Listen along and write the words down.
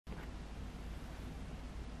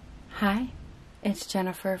Hi, it's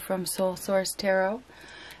Jennifer from Soul Source Tarot,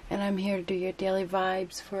 and I'm here to do your daily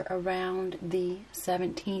vibes for around the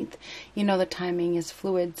 17th. You know the timing is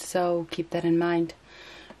fluid, so keep that in mind.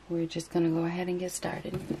 We're just going to go ahead and get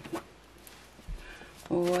started.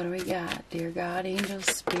 What do we got? Dear God, angels,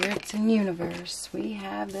 spirits, and universe. We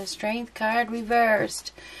have the Strength card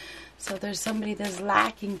reversed. So there's somebody that's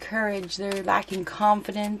lacking courage. They're lacking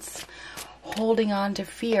confidence. Holding on to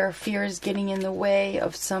fear. Fear is getting in the way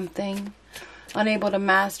of something. Unable to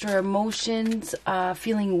master emotions.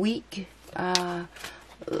 Feeling weak.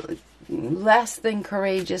 Less than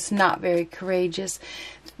courageous. Not very courageous.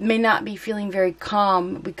 May not be feeling very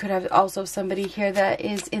calm. We could have also somebody here that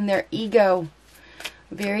is in their ego.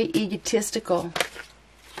 Very egotistical.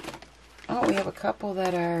 Oh, we have a couple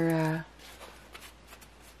that are...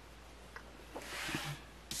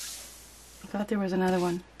 I thought there was another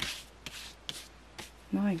one.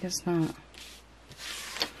 No, I guess not.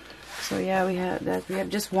 So yeah, we had that. We have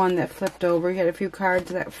just one that flipped over. We had a few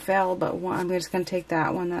cards that fell, but one, I'm just going to take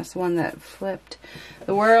that one. That's the one that flipped.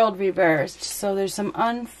 The World reversed. So there's some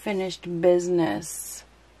unfinished business.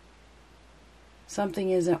 Something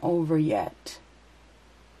isn't over yet.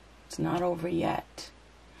 It's not over yet.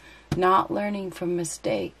 Not learning from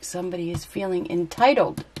mistakes. Somebody is feeling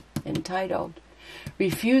entitled. Entitled.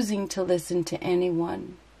 Refusing to listen to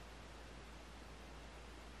anyone.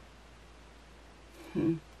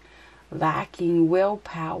 Lacking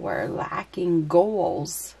willpower, lacking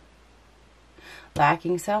goals,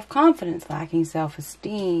 lacking self-confidence, lacking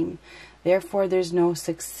self-esteem. Therefore, there's no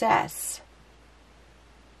success.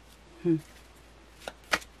 I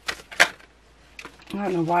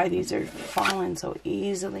don't know why these are falling so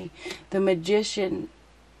easily. The Magician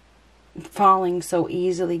falling so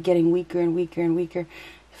easily, getting weaker and weaker and weaker.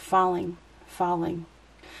 Falling.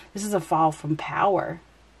 This is a fall from power.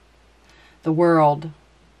 The World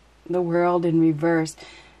in reverse.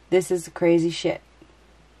 This is crazy shit.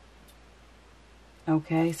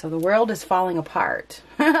 Okay, so the world is falling apart.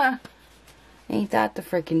 Ain't that the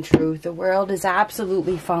freaking truth? The world is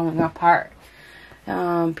absolutely falling apart.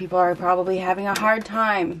 People are probably having a hard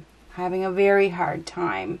time. Having a very hard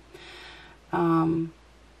time.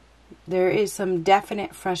 There is some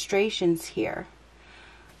definite frustrations here.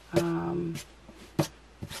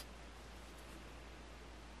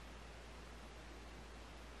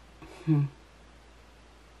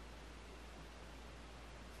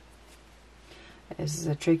 This is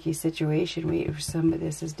a tricky situation.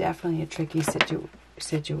 This is definitely a tricky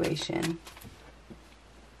situation.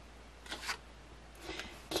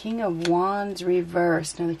 King of Wands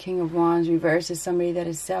reversed. Now the King of Wands reversed is somebody that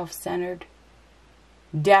is self-centered.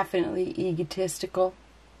 Definitely egotistical.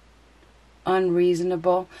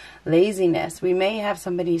 Unreasonable. Laziness. We may have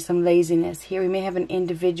some laziness here. We may have an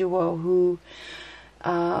individual who...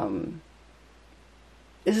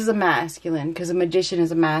 this is a masculine, because a Magician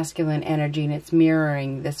is a masculine energy, and it's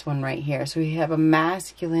mirroring this one right here. So we have a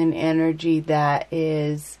masculine energy that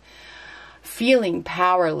is feeling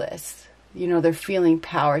powerless. You know, they're feeling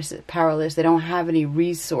powerless. They don't have any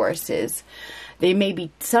resources.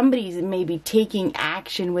 Somebody may be taking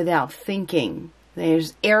action without thinking.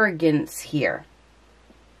 There's arrogance here.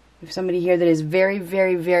 There's somebody here that is very,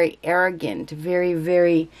 very, very arrogant. Very,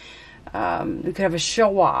 very... we could have a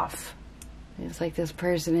show-off. It's like this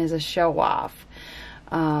person is a show-off.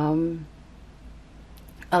 A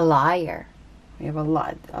liar. We have a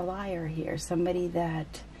liar here. Somebody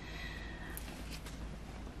that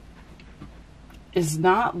is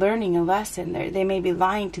not learning a lesson. They may be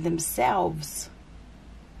lying to themselves.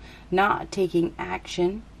 Not taking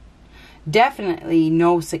action. Definitely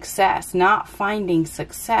no success. Not finding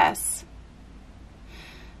success.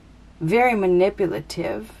 Very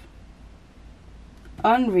manipulative.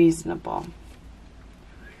 Unreasonable.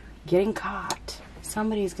 Getting caught.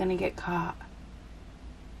 Somebody's going to get caught.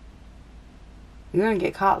 You're going to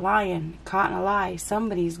get caught lying. Caught in a lie.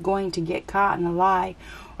 Somebody's going to get caught in a lie.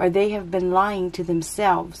 Or they have been lying to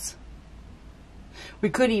themselves. We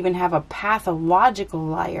could even have a pathological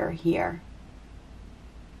liar here.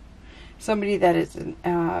 Somebody that is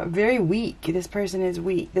very weak. This person is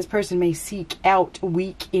weak. This person may seek out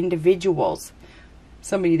weak individuals.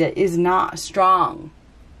 Somebody that is not strong.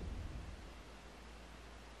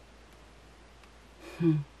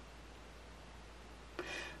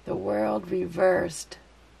 The World reversed.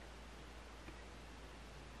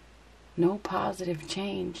 No positive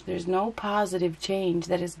change. There's no positive change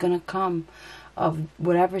that is going to come of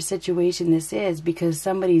whatever situation this is, because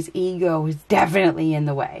somebody's ego is definitely in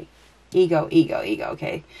the way. Ego,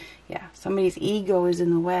 okay? Yeah, somebody's ego is in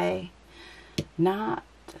the way. Not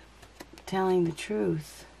telling the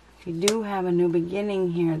truth. You do have a new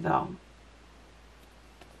beginning here, though.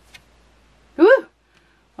 Woo!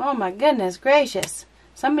 Oh my goodness gracious.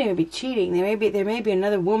 Somebody may be cheating. There may be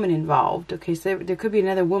another woman involved. Okay, so there could be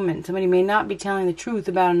another woman. Somebody may not be telling the truth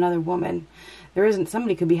about another woman.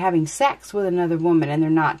 Somebody could be having sex with another woman and they're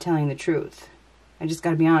not telling the truth. I just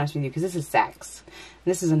got to be honest with you, because this is sex.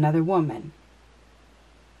 This is another woman.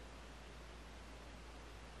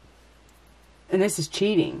 And this is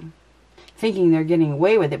cheating. Thinking they're getting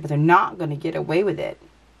away with it, but they're not going to get away with it.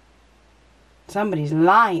 Somebody's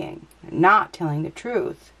lying. They're not telling the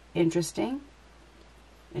truth. Interesting.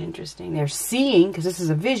 Interesting. They're seeing, because this is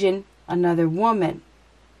a vision, another woman.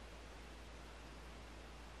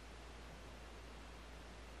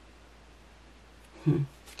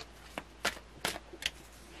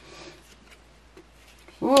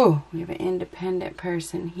 Ooh, we have an independent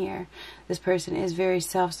person here. This person is very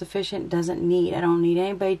self-sufficient, doesn't need. I don't need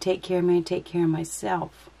anybody to take care of me. I take care of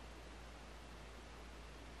myself.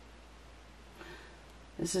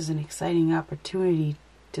 This is an exciting opportunity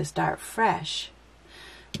to start fresh.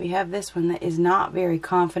 We have this one that is not very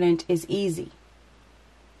confident, is easy.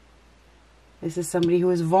 This is somebody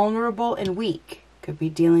who is vulnerable and weak. Could be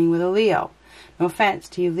dealing with a Leo. No offense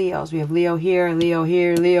to you Leos. We have Leo here, Leo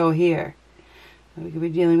here, Leo here. We could be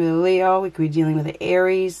dealing with a Leo. We could be dealing with an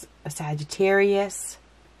Aries, a Sagittarius.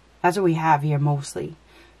 That's what we have here mostly,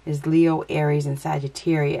 is Leo, Aries, and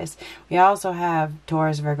Sagittarius. We also have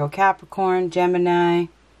Taurus, Virgo, Capricorn, Gemini,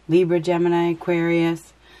 Libra, Gemini,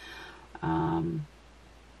 Aquarius.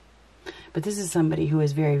 But this is somebody who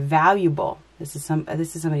is very valuable. This is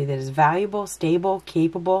somebody that is valuable, stable,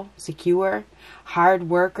 capable, secure, hard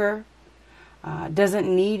worker,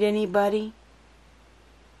 doesn't need anybody.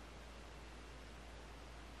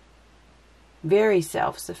 Very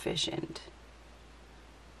self-sufficient.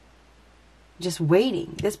 Just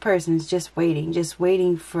waiting. This person is just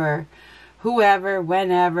waiting for whoever,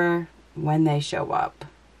 whenever, when they show up.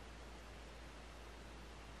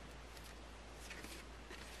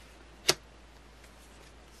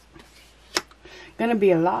 Going to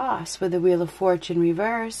be a loss with the Wheel of Fortune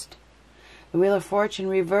reversed. The Wheel of Fortune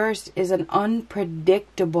reversed is an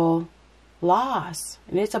unpredictable loss,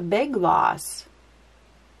 and it's a big loss.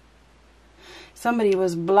 Somebody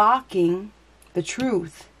was blocking the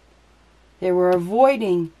truth. They were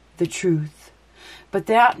avoiding the truth. But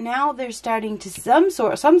now they're starting to some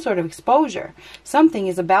sort of exposure. Something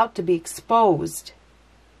is about to be exposed.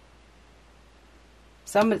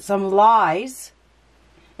 Some lies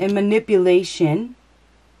and manipulation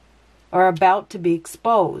are about to be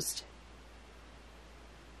exposed.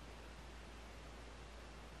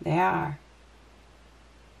 They are.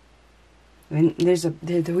 And there's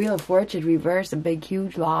the Wheel of Fortune reverse, a big,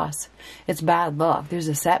 huge loss. It's bad luck. There's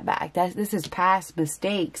a setback. This is past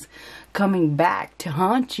mistakes coming back to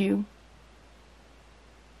haunt you.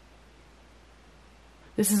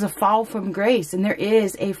 This is a fall from grace, and there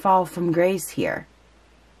is a fall from grace here.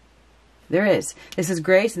 There is. This is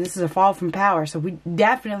grace, and this is a fall from power. So we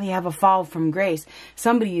definitely have a fall from grace.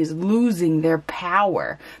 Somebody is losing their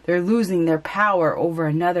power. They're losing their power over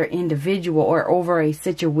another individual or over a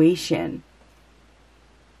situation.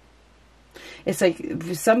 It's like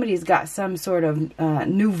somebody's got some sort of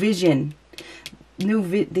new vision.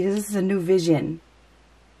 Because this is a new vision.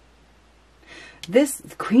 This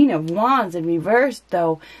Queen of Wands in reverse,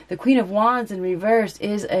 though, the Queen of Wands in reverse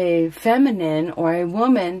is a feminine or a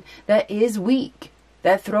woman that is weak,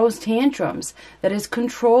 that throws tantrums, that is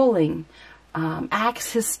controlling,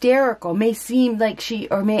 acts hysterical, may seem like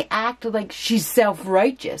may act like she's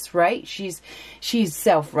self-righteous, right? She's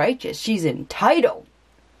self-righteous. She's entitled.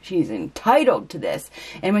 She's entitled to this.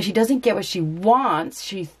 And when she doesn't get what she wants,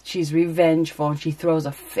 she's revengeful and she throws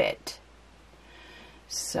a fit.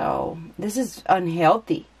 So this is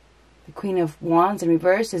unhealthy. The Queen of Wands in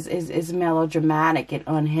reverse is melodramatic and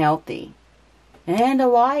unhealthy. And a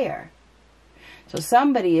liar. So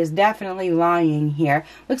somebody is definitely lying here.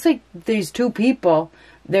 Looks like these two people,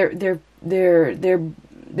 they're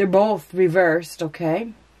both reversed,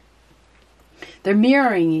 okay? They're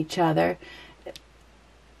mirroring each other.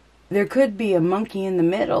 There could be a monkey in the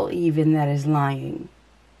middle even that is lying.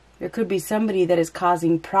 There could be somebody that is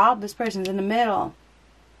causing problems. This person's in the middle.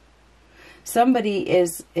 Somebody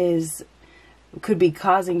could be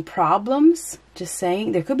causing problems. Just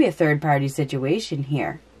saying. There could be a third party situation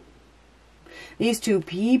here. These two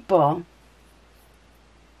people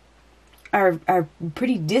are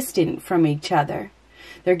pretty distant from each other.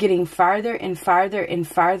 They're getting farther and farther and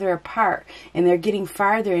farther apart. And they're getting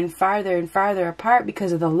farther and farther and farther apart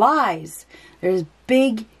because of the lies. There's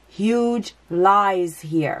big, huge lies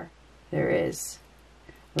here. There is.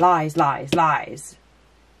 Lies, lies, lies.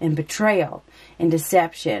 and betrayal and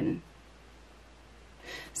deception.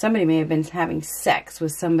 Somebody may have been having sex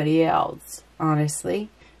with somebody else, honestly.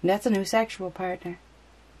 And that's a new sexual partner.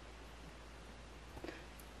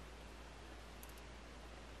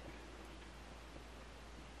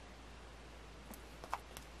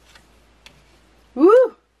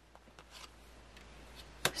 Woo!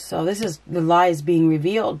 So this is the lies being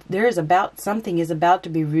revealed. Something is about to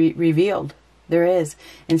be revealed. There is.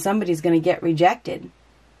 And somebody's going to get rejected.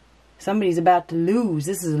 Somebody's about to lose.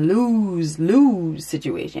 This is a lose-lose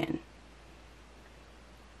situation.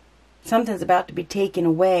 Something's about to be taken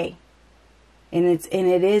away. And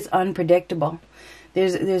it is unpredictable.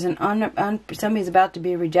 Somebody's about to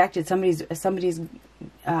be rejected. Somebody's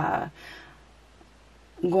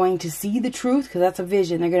going to see the truth, because that's a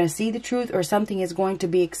vision. They're going to see the truth, or something is going to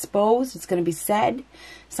be exposed. It's going to be said.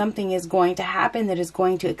 Something is going to happen that is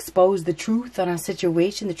going to expose the truth on a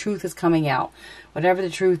situation. The truth is coming out. Whatever the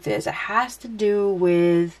truth is. It has to do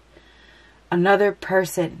with another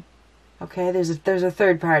person. Okay? There's a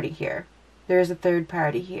third party here. There is a third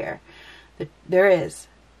party here. There is.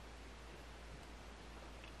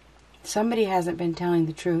 Somebody hasn't been telling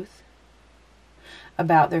the truth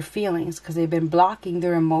about their feelings, because they've been blocking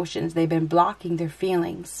their emotions. They've been blocking their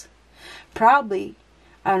feelings. Probably,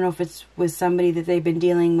 I don't know if it's with somebody that they've been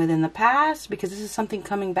dealing with in the past, because this is something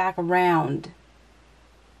coming back around.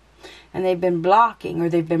 And they've been blocking, or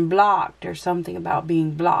they've been blocked, or something about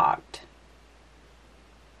being blocked.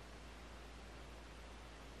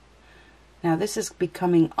 Now this is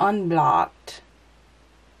becoming unblocked.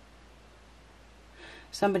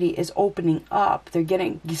 Somebody is opening up. They're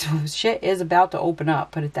getting... shit is about to open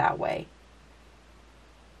up, put it that way.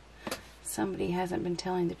 Somebody hasn't been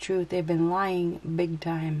telling the truth. They've been lying big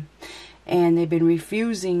time. And they've been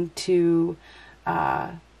refusing to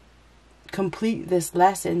complete this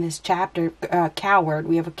lesson, this chapter. Coward.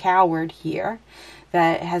 We have a coward here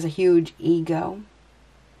that has a huge ego.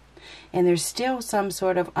 And there's still some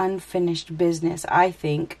sort of unfinished business, I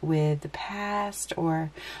think, with the past.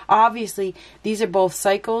 Or obviously, these are both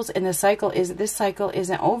cycles, and this cycle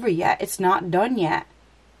isn't over yet. It's not done yet.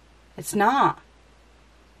 It's not.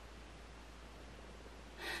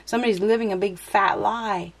 Somebody's living a big fat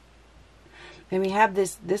lie. Then we have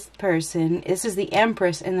this person. This is the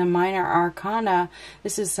Empress in the Minor Arcana.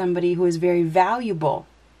 This is somebody who is very valuable.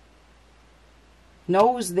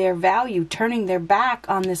 Knows their value, turning their back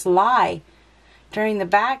on this lie, turning their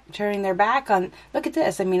back on, look at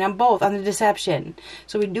this, I mean, on the deception.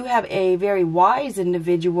 So we do have a very wise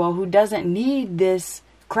individual who doesn't need this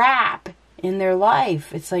crap in their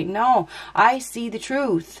life. It's like, no, I see the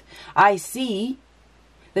truth. I see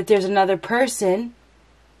that there's another person,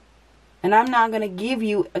 and I'm not going to give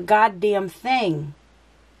you a goddamn thing.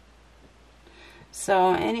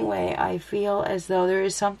 So anyway, I feel as though there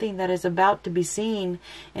is something that is about to be seen,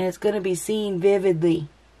 and it's going to be seen vividly.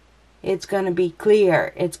 It's going to be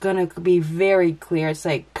clear. It's going to be very clear. It's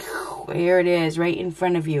like, here it is, right in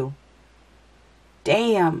front of you.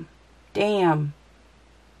 Damn. Damn.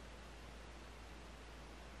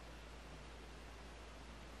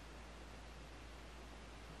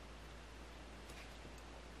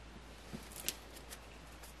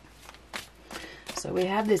 So we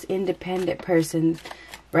have this independent person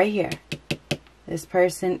right here. This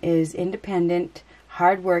person is independent,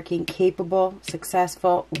 hardworking, capable,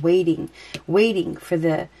 successful, waiting for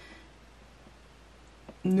the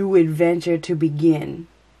new adventure to begin.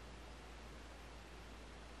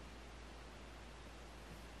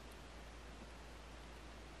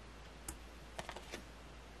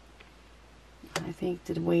 I think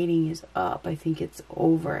the waiting is up. I think it's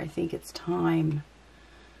over. I think it's time.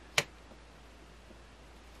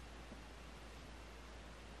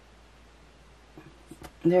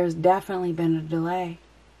 There's definitely been a delay.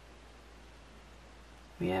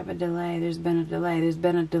 We have a delay. There's been a delay. There's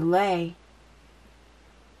been a delay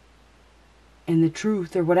in the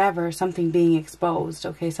truth or whatever. Something being exposed.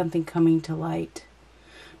 Okay, something coming to light.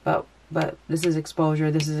 But this is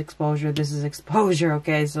exposure. This is exposure. This is exposure.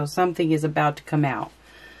 Okay, so something is about to come out.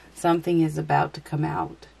 Something is about to come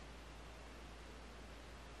out.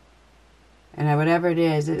 And whatever it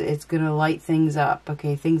is, it's going to light things up.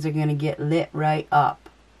 Okay, things are going to get lit right up.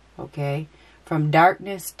 Okay, from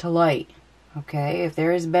darkness to light. Okay, if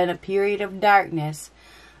there has been a period of darkness,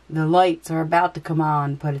 the lights are about to come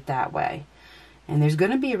on, put it that way. And there's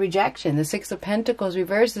going to be a rejection. The Six of Pentacles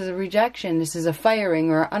reverse is a rejection. This is a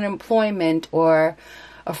firing or unemployment or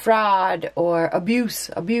a fraud or abuse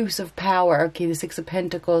of power. Okay, the Six of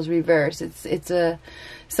Pentacles reverse. It's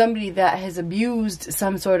somebody that has abused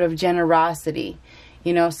some sort of generosity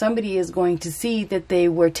You know, somebody is going to see that they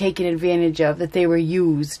were taken advantage of, that they were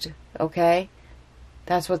used, okay?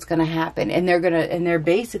 That's what's going to happen. And they're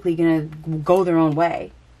basically going to go their own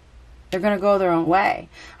way. They're going to go their own way.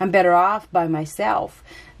 I'm better off by myself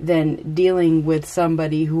than dealing with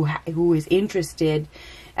somebody who is interested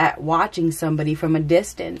at watching somebody from a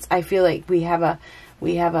distance. I feel like we have a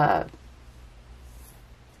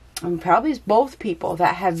probably both people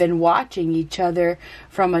that have been watching each other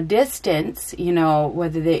from a distance, you know,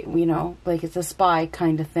 whether they, you know, like it's a spy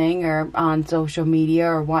kind of thing, or on social media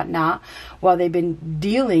or whatnot, while they've been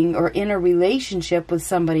dealing or in a relationship with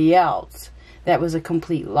somebody else. That was a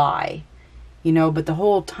complete lie, you know, but the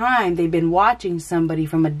whole time they've been watching somebody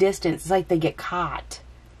from a distance. It's like they get caught.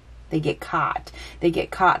 They get caught. They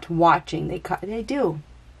get caught watching. They do.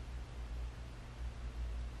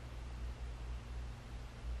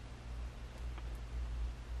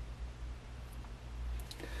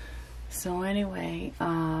 So anyway,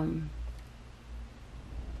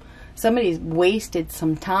 somebody's wasted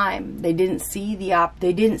some time. They didn't see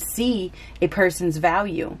they didn't see a person's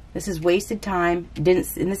value. This is wasted time. And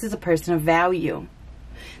this is a person of value.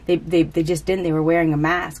 They just didn't. They were wearing a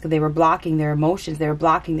mask. They were blocking their emotions. They were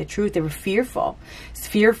blocking the truth. They were fearful.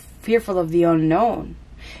 Fearful of the unknown.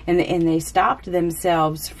 And they stopped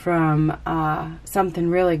themselves from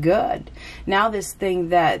something really good. Now this thing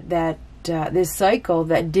this cycle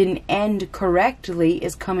that didn't end correctly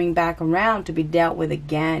is coming back around to be dealt with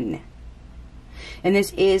again. And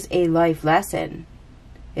this is a life lesson.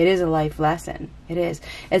 It is a life lesson. It is.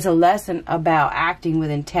 It's a lesson about acting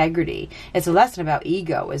with integrity. It's a lesson about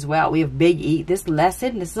ego as well. We have big ego. This is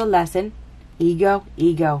a lesson.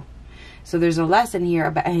 Ego. So there's a lesson here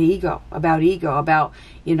about ego, about,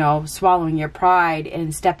 you know, swallowing your pride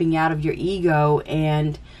and stepping out of your ego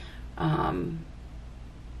and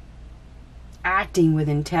acting with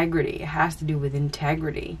integrity. It has to do with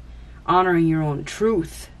integrity. Honoring your own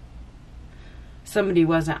truth. Somebody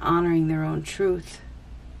wasn't honoring their own truth.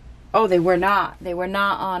 Oh, they were not. They were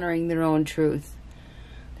not honoring their own truth.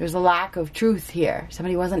 There's a lack of truth here.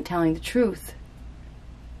 Somebody wasn't telling the truth.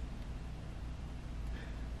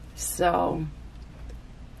 So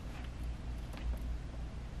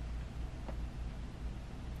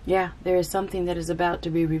yeah, there is something that is about to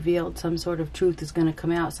be revealed. Some sort of truth is going to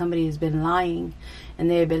come out. Somebody has been lying, and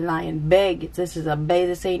they have been lying big. This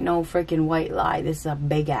ain't no freaking white lie. This is a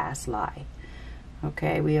big ass lie.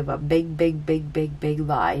 Okay, we have a big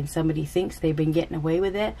lie, and somebody thinks they've been getting away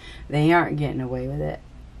with it. They aren't getting away with it.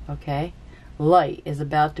 Okay, light is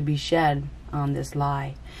about to be shed on this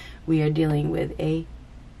lie. We are dealing with a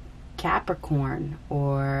Capricorn,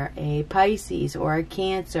 or a Pisces, or a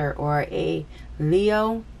Cancer, or a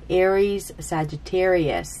Leo, Aries,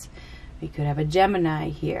 Sagittarius. We could have a Gemini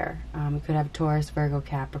here. We could have Taurus, Virgo,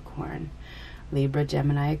 Capricorn, Libra,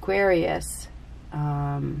 Gemini, Aquarius.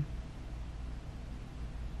 Oh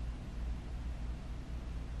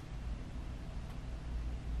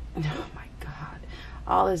my God.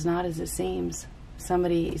 All is not as it seems.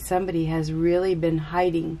 Somebody has really been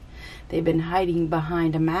hiding. They've been hiding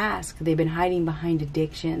behind a mask. They've been hiding behind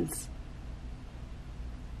addictions.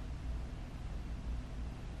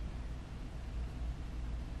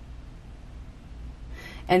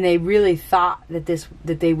 And they really thought that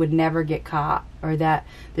they would never get caught, or that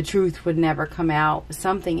the truth would never come out.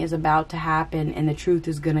 Something is about to happen, and the truth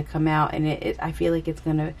is going to come out, and I feel like it's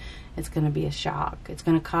going to be a shock. It's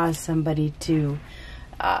going to cause somebody to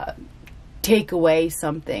take away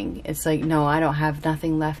something. It's like, no, I don't have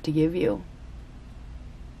nothing left to give you.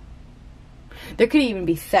 There could even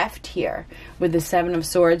be theft here with the Seven of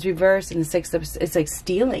Swords reverse and the Six of... It's like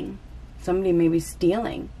stealing. Somebody may be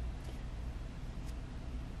stealing.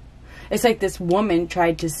 It's like this woman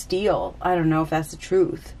tried to steal. I don't know if that's the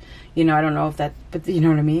truth. You know, I don't know if that... But you know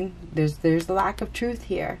what I mean? There's a lack of truth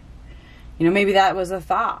here. You know, maybe that was a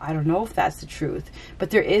thought. I don't know if that's the truth. But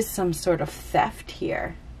there is some sort of theft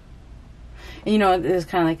here. You know, there's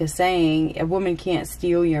kind of like a saying, a woman can't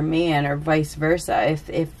steal your man, or vice versa.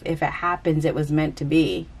 If it happens, it was meant to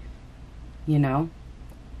be. You know?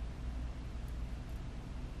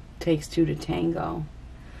 Takes two to tango.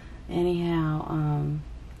 Anyhow,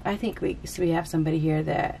 I think we have somebody here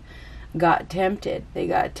that got tempted. They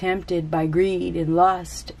got tempted by greed and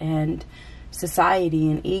lust and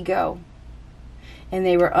society and ego. And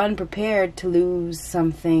they were unprepared to lose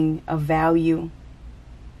something of value.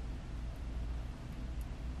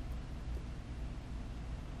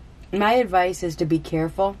 My advice is to be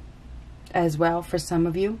careful as well for some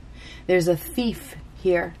of you. There's a thief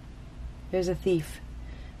here. There's a thief.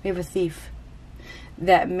 We have a thief.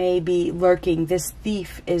 that may be lurking. This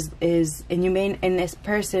thief is and this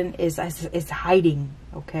person is hiding,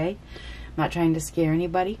 okay? I'm not trying to scare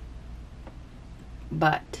anybody,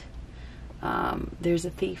 but there's a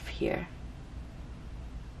thief here.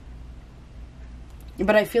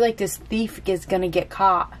 But I feel like this thief is going to get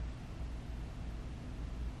caught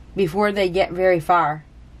before they get very far.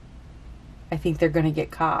 I think they're going to get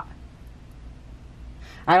caught.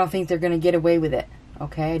 I don't think they're going to get away with it.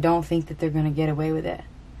 Okay? I don't think that they're going to get away with it.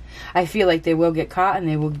 I feel like they will get caught and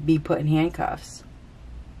they will be put in handcuffs.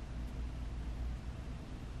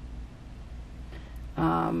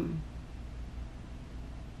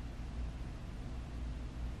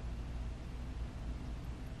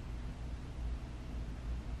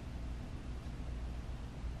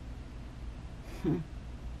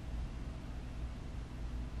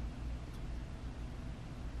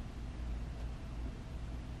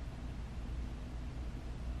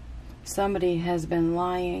 Somebody has been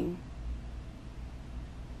lying.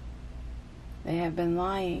 They have been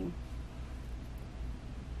lying.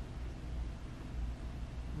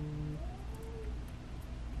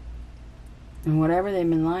 And whatever they've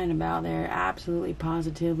been lying about, they're absolutely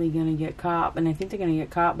positively going to get caught. And I think they're going to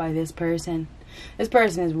get caught by this person. This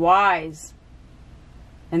person is wise.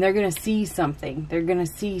 And they're going to see something. They're going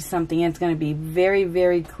to see something. And it's going to be very,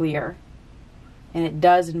 very clear. And it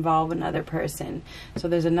does involve another person. So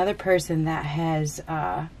there's another person that has...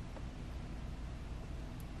 I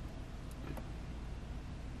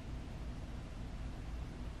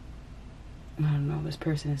don't know, this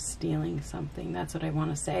person is stealing something. That's what I want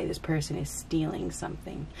to say. This person is stealing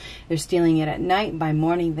something. They're stealing it at night, and by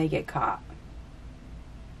morning they get caught.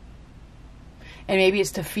 And maybe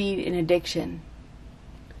it's to feed an addiction.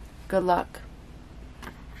 Good luck.